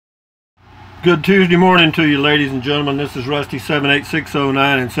Good Tuesday morning to you, ladies and gentlemen. This is Rusty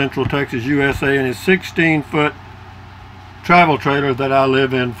 78609 in Central Texas, USA, and his 16-foot travel trailer that I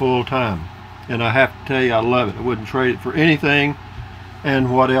live in full time. And I have to tell you, I love it. I wouldn't trade it for anything.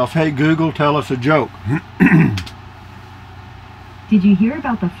 And what else? Hey Google, tell us a joke. Did you hear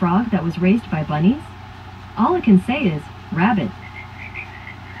about the frog that was raised by bunnies? All I can say is, rabbit.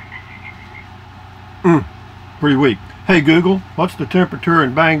 Pretty weak. Hey Google, what's the temperature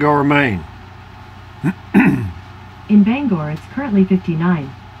in Bangor, Maine? In Bangor, it's currently 59.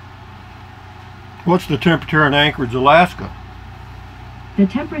 What's the temperature in Anchorage, Alaska? The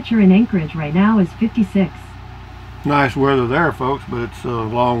temperature in Anchorage right now is 56. Nice weather there, folks, but it's a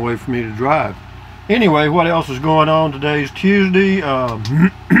long way for me to drive. Anyway, what else is going on? Today's Tuesday.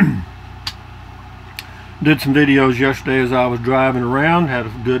 Did some videos yesterday as I was driving around. Had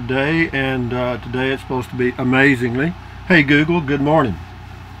a good day, and today it's supposed to be amazingly. Hey Google, good morning.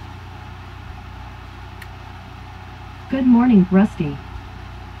 Good morning, Rusty.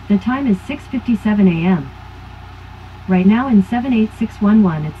 The time is 6:57 a.m. Right now in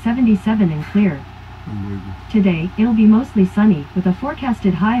 78611 it's 77 and clear. Today, it'll be mostly sunny, with a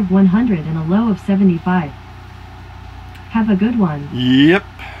forecasted high of 100 and a low of 75. Have a good one. Yep,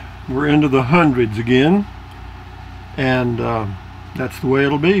 we're into the hundreds again. And that's the way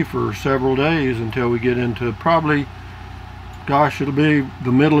it'll be for several days until we get into probably, gosh, it'll be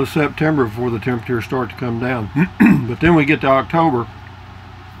the middle of September before the temperatures start to come down. But then we get to October.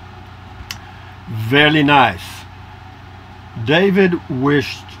 Very nice. David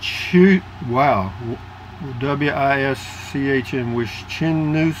Wischin, wow, W-I-S-C-H-N,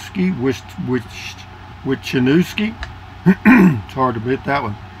 Wischinewski. It's hard to admit that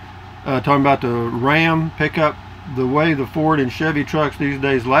one. Talking about the Ram pickup. The way the Ford and Chevy trucks these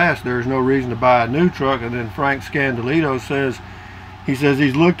days last, there's no reason to buy a new truck. And then Frank Scandalito says,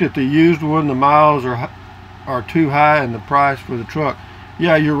 he's looked at the used one, the miles are too high and the price for the truck.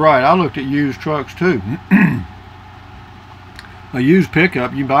 Yeah, you're right. I looked at used trucks too. A used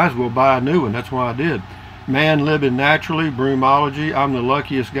pickup, you might as well buy a new one. That's why I did. Man living naturally, broomology. I'm the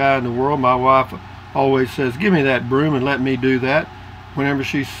luckiest guy in the world. My wife always says, give me that broom and let me do that whenever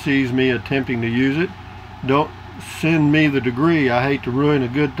she sees me attempting to use it. Don't send me the degree. I hate to ruin a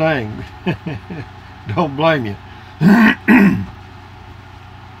good thing. Don't blame you.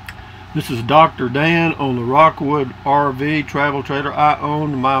 This is Dr. Dan on the Rockwood RV travel trailer. I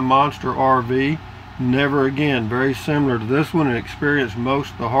owned my monster RV. Never again. Very similar to this one and experienced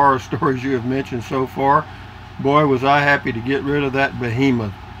most of the horror stories you have mentioned so far. Boy, was I happy to get rid of that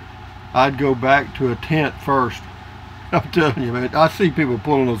behemoth. I'd go back to a tent first. I'm telling you, man. I see people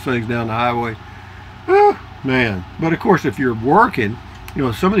pulling those things down the highway. Whew, man. But of course, if you're working, you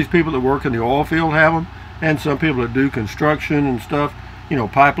know, some of these people that work in the oil field have them, and some people that do construction and stuff, you know,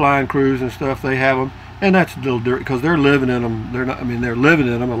 pipeline crews and stuff, they have them. And that's a little different because they're living in them. They're not, I mean, they're living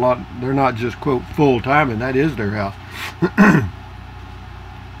in them a lot. They're not just, quote, full time, and that is their house.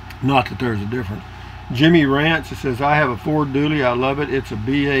 Not that there's a difference. Jimmy Rants, it says, I have a Ford Dually. I love it. It's a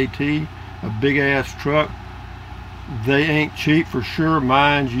BAT, a big ass truck. They ain't cheap for sure.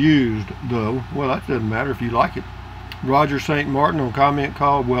 Mine's used, though. Well, that doesn't matter if you like it. Roger St. Martin on comment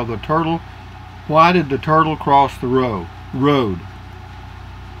called, well, the turtle, why did the turtle cross the road?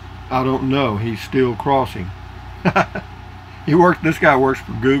 I don't know. He's still crossing. This guy works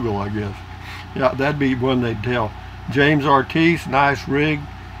for Google, I guess. Yeah, that'd be one they'd tell. James Ortiz, nice rig.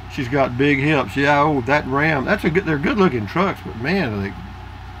 She's got big hips. Yeah, oh, that Ram. They're good-looking trucks, but man, are they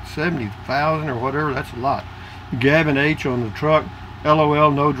 70,000 or whatever? That's a lot. Gavin H on the truck.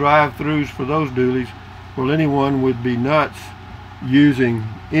 LOL, no drive-throughs for those dualies. Well, anyone would be nuts using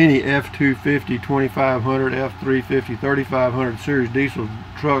any F-250, 2500, F-350, 3500 series diesel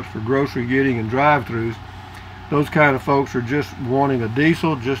trucks for grocery getting and drive-throughs. Those kind of folks are just wanting a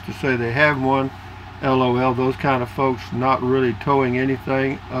diesel just to say they have one. LOL, those kind of folks not really towing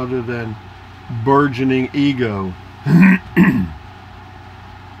anything other than burgeoning ego.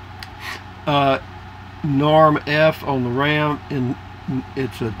 Norm F on the Ram.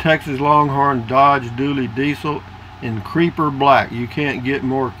 It's a Texas Longhorn Dodge Dually diesel in creeper black. You can't get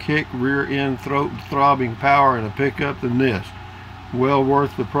more kick, rear end, throat throbbing power in a pickup than this. Well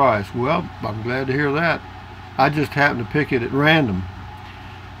worth the price. Well, I'm glad to hear that. I just happened to pick it at random.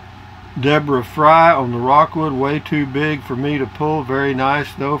 Deborah Fry on the Rockwood, way too big for me to pull. Very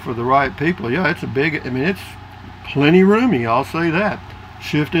nice though for the right people. Yeah, it's a big, I mean, it's plenty roomy, I'll say that.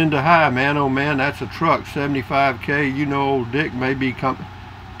 Shift into high, man, oh man, that's a truck. 75K, you know, old Dick may be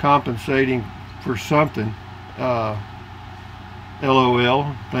compensating for something.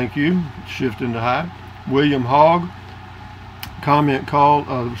 LOL, thank you. Shift into high. William Hogg, comment call.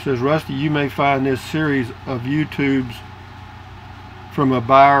 Says, Rusty, you may find this series of YouTubes from a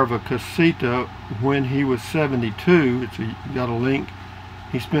buyer of a casita when he was 72. You got a link.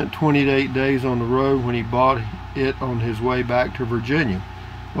 He spent 28 days on the road when he bought it on his way back to Virginia.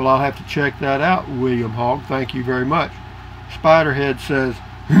 Well, I'll have to check that out, William Hogg. Thank you very much. Spiderhead says,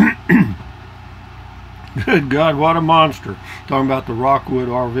 good God, what a monster. Talking about the Rockwood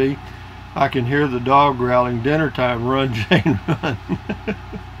RV. I can hear the dog growling, dinner time, run, Jane, run.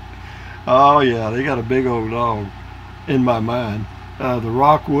 Oh, yeah, they got a big old dog in my mind. The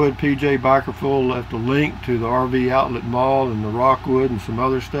Rockwood, PJ Bikerful left a link to the RV Outlet Mall and the Rockwood and some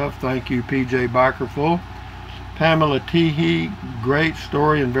other stuff. Thank you, PJ Bikerful. Pamela Teehee, great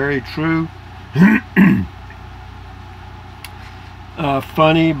story and very true.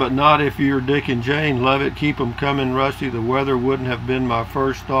 Funny, but not if you're Dick and Jane. Love it. Keep them coming, Rusty. The weather wouldn't have been my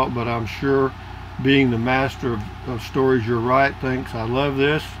first thought, but I'm sure being the master of stories, you're right. Thanks. I love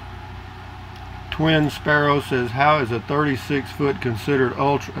this. Twin Sparrow says, how is a 36-foot considered an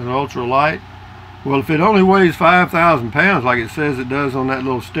ultralight? Well, if it only weighs 5,000 pounds, like it says it does on that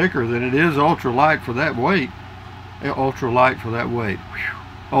little sticker, then it is ultralight for that weight. Ultralight for that weight. Whew.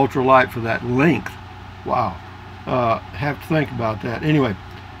 Ultralight for that length. Wow. Have to think about that. Anyway,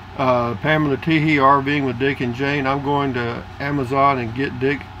 Pamela Teehee, RVing with Dick and Jane. I'm going to Amazon and get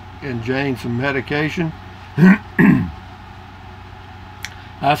Dick and Jane some medication.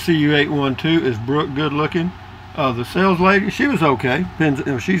 I see you 812. Is Brooke good looking? The sales lady, she was okay.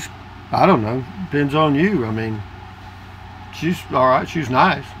 Depends, she's, I don't know, depends on you. I mean, she's all right. She's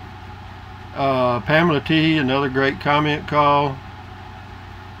nice. Pamela T, another great comment call.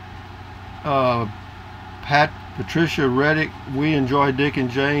 Patricia Reddick, we enjoy Dick and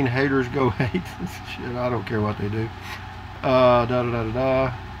Jane. Haters go hate. Shit, I don't care what they do.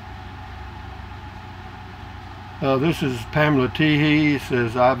 This is Pamela Teehee.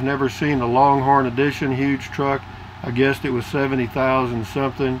 Says, I've never seen a Longhorn Edition, huge truck. I guessed it was 70,000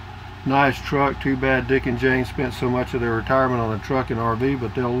 something. Nice truck. Too bad Dick and Jane spent so much of their retirement on a truck and RV,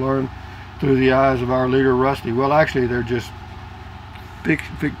 but they'll learn through the eyes of our leader Rusty. Well, actually, they're just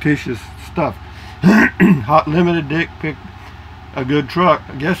fictitious stuff. Hot Limited, Dick picked a good truck.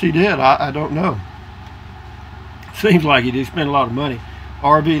 I guess he did. I don't know. Seems like he did spend a lot of money.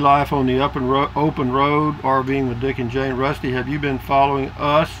 RV life on the open road, RVing with Dick and Jane. Rusty, have you been following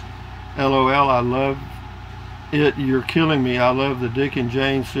us? LOL, I love it. You're killing me. I love the Dick and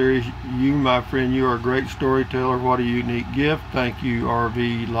Jane series. You, my friend, you are a great storyteller. What a unique gift. Thank you,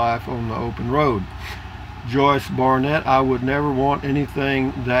 RV life on the open road. Joyce Barnett, I would never want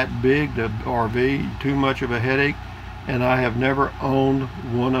anything that big, the RV, too much of a headache, and I have never owned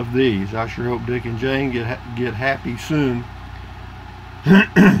one of these. I sure hope Dick and Jane get happy soon.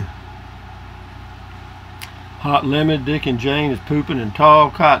 Hot Lemon, Dick and Jane is pooping in tall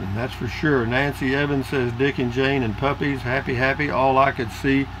cotton, that's for sure. Nancy Evans says, Dick and Jane and puppies, happy, happy. All I could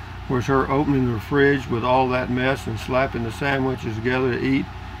see was her opening the fridge with all that mess and slapping the sandwiches together to eat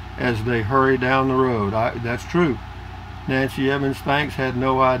as they hurry down the road. That's true. Nancy Evans, thanks, had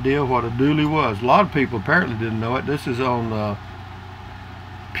no idea what a dually was. A lot of people apparently didn't know it. This is on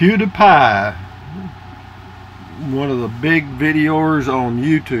PewDiePie, one of the big videos on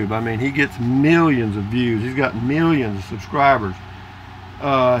YouTube. I mean, he gets millions of views. He's got millions of subscribers.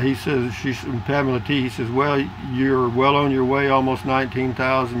 He says, Pamela T, he says, well, you're well on your way, almost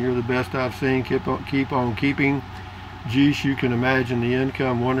 19,000. You're the best I've seen. Keep on keeping. Geesh, you can imagine the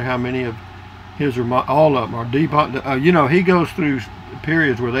income. Wonder how many of his or all of them are deep. You know, he goes through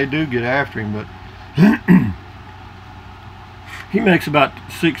periods where they do get after him, but he makes about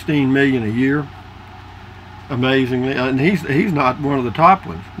 16 million a year. Amazingly, and he's not one of the top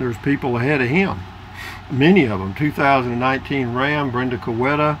ones. There's people ahead of him, many of them. 2019 Ram, Brenda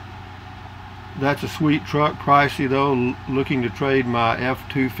Coweta. That's a sweet truck, pricey though. Looking to trade my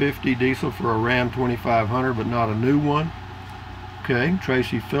F250 diesel for a Ram 2500, but not a new one. Okay,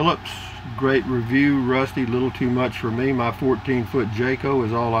 Tracy Phillips, great review. Rusty, little too much for me. My 14-foot Jayco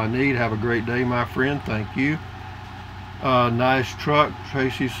is all I need. Have a great day, my friend. Thank you. Nice truck.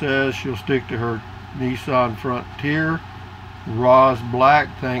 Tracy says she'll stick to her Nissan Frontier. Roz Black,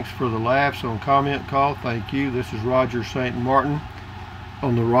 thanks for the laughs on comment call. Thank you. This is Roger St. Martin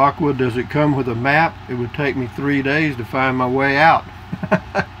on the Rockwood. Does it come with a map? It would take me 3 days to find my way out.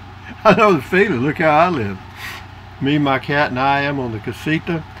 I know the feeling. Look how I live. Me, my cat, and I am on the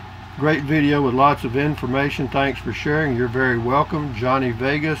Casita. Great video with lots of information. Thanks for sharing. You're very welcome. Johnny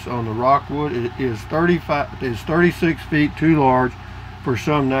Vegas on the Rockwood. It is 36 feet too large for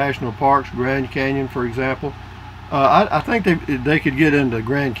some national parks. Grand Canyon, for example. I think they could get into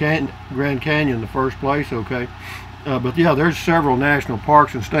Grand Canyon in the first place. Okay. But yeah, there's several national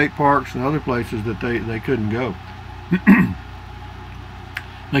parks and state parks and other places that they couldn't go.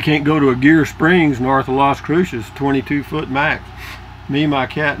 They can't go to a Gear Springs north of Las Cruces, 22-foot max. Me, my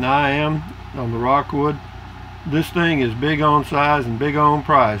cat, and I am on the Rockwood. This thing is big on size and big on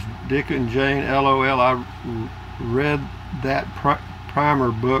price. Dick and Jane, LOL. I read that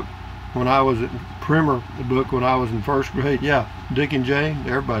primer book when I was in first grade. Yeah, Dick and Jane,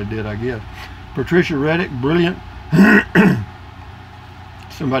 everybody did, I guess. Patricia Reddick, brilliant.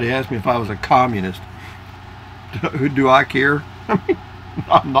 Somebody asked me if I was a communist. Who do I care? I mean,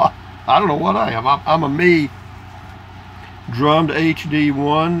 I'm not. I don't know what I am. I'm a me. Drummed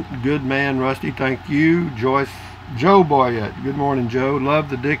HD1. Good man, Rusty. Thank you. Joe Boyette. Good morning, Joe. Love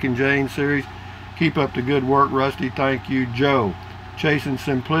the Dick and Jane series. Keep up the good work, Rusty. Thank you, Joe. Chasing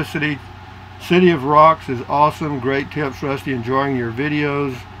Simplicity. City of Rocks is awesome. Great tips, Rusty. Enjoying your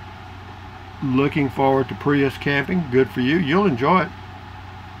videos. Looking forward to Prius camping. Good for you. You'll enjoy it.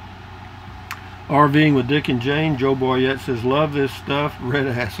 RVing with Dick and Jane. Joe Boyette says, love this stuff. Red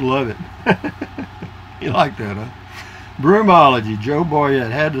ass, love it. You like that, huh? Broomology. Joe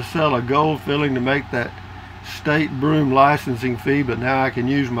Boyette. Had to sell a gold filling to make that state broom licensing fee, but now I can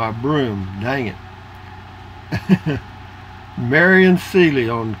use my broom. Dang it. Marion Seeley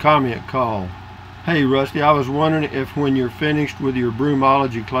on comment call. Hey Rusty, I was wondering if when you're finished with your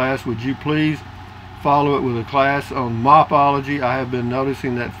broomology class, would you please follow it with a class on mopology? I have been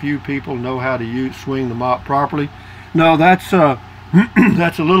noticing that few people know how to swing the mop properly. No, that's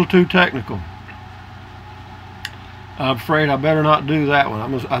that's a little too technical. I'm afraid I better not do that one.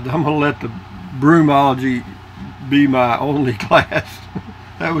 I'm gonna let the broomology be my only class.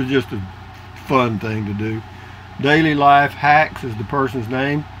 That was just a fun thing to do. Daily Life Hacks is the person's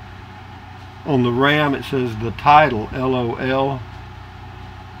name. On the Ram it says the title, LOL.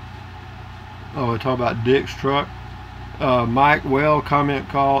 Oh, I talk about Dick's truck. Mike Well, comment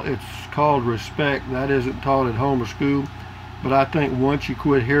call. It's called respect. That isn't taught at home or school. But I think once you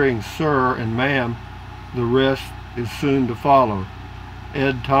quit hearing sir and ma'am, the rest is soon to follow.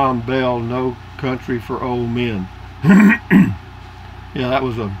 Ed Tom Bell, No Country for Old Men. Yeah, that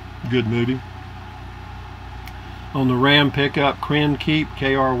was a good movie. On the Ram pickup, Krenkeep,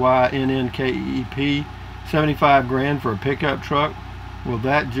 KRYNNKEP, 75 grand for a pickup truck. Well,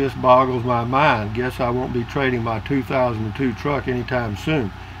 that just boggles my mind. Guess I won't be trading my 2002 truck anytime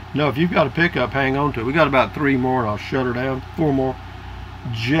soon. No, if you've got a pickup, hang on to it. We got about 3 more and I'll shut her down. 4 more.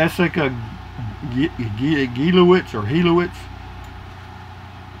 Jessica Gielowitz or Helowitz.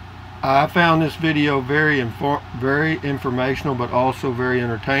 I found this video very informational, but also very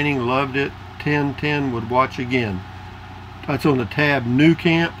entertaining. Loved it. 10/10 would watch again. That's on the tab New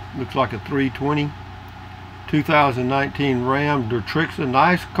Camp. Looks like a 320. 2019 Ram Dertrixa.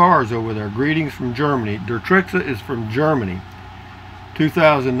 Nice cars over there. Greetings from Germany. Dertrixa is from Germany.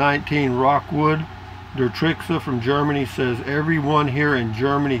 2019 Rockwood. Dertrixa from Germany says everyone here in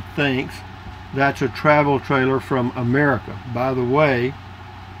Germany thinks that's a travel trailer from America. By the way,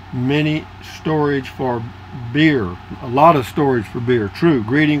 many storage for beer. A lot of storage for beer. True.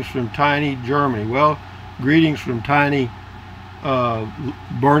 Greetings from tiny Germany. Well, greetings from tiny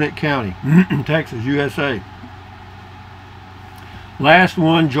Burnett County, Texas, USA. Last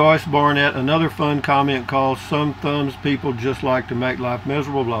one, Joyce Barnett. Another fun comment called Some Thumbs People Just Like to Make Life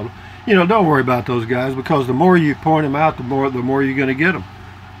Miserable, blah, blah. You know, don't worry about those guys, because the more you point them out, the more you're going to get them.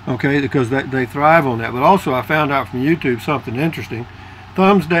 Okay, because they thrive on that. But also I found out from YouTube something interesting.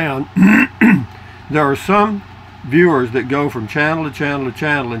 Thumbs down. There are some viewers that go from channel to channel to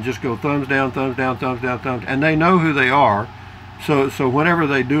channel and just go thumbs down, thumbs down, thumbs down, thumbs down, and they know who they are. So whenever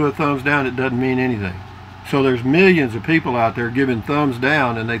they do a thumbs down, it doesn't mean anything. So there's millions of people out there giving thumbs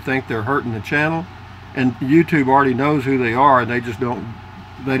down, and they think they're hurting the channel, and YouTube already knows who they are, and they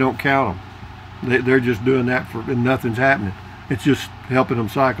don't count them. They're just doing that and nothing's happening. It's just helping them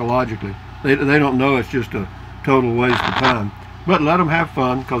psychologically. They don't know it's just a total waste of time. But let them have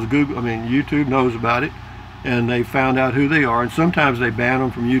fun, because YouTube knows about it, and they found out who they are, and sometimes they ban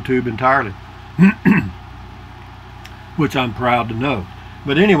them from YouTube entirely, which I'm proud to know.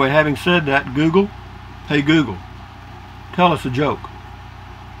 But anyway, having said that, Google, hey Google, tell us a joke.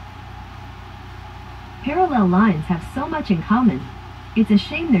 Parallel lines have so much in common. It's a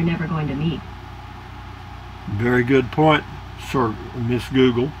shame they're never going to meet. Very good point, Sir Miss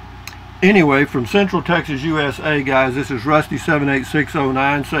Google. Anyway, from Central Texas, USA, guys, this is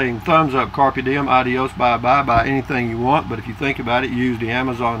Rusty78609 saying thumbs up, carpe diem, adios, bye-bye, buy anything you want. But if you think about it, use the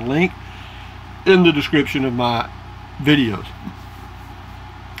Amazon link in the description of my videos.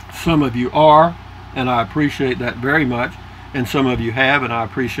 Some of you are, and I appreciate that very much. And some of you have, and I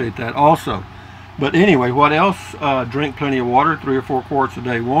appreciate that also. But anyway, what else? Drink plenty of water. 3 or 4 quarts a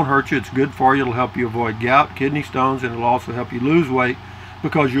day won't hurt you. It's good for you. It'll help you avoid gout, kidney stones, and it'll also help you lose weight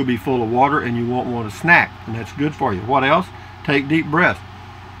because you'll be full of water and you won't want to snack, and that's good for you. What else? Take deep breaths.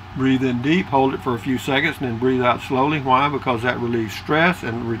 Breathe in deep, hold it for a few seconds, and then breathe out slowly. Why? Because that relieves stress,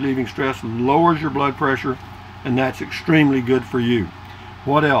 and relieving stress lowers your blood pressure, and that's extremely good for you.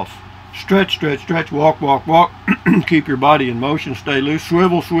 What else? Stretch, stretch, stretch, walk, walk, walk. Keep your body in motion, stay loose.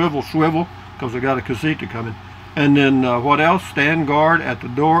 Swivel, swivel, swivel, because I got a casita coming. And then what else? Stand guard at the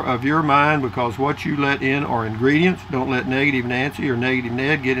door of your mind, because what you let in are ingredients. Don't let negative Nancy or negative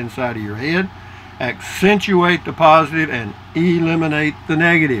Ned get inside of your head. Accentuate the positive and eliminate the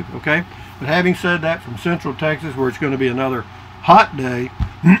negative, okay? But having said that, from Central Texas, where it's going to be another hot day,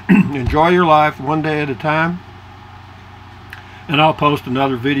 enjoy your life one day at a time. And I'll post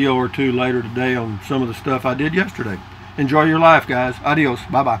another video or two later today on some of the stuff I did yesterday. Enjoy your life, guys. Adios.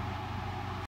 Bye-bye.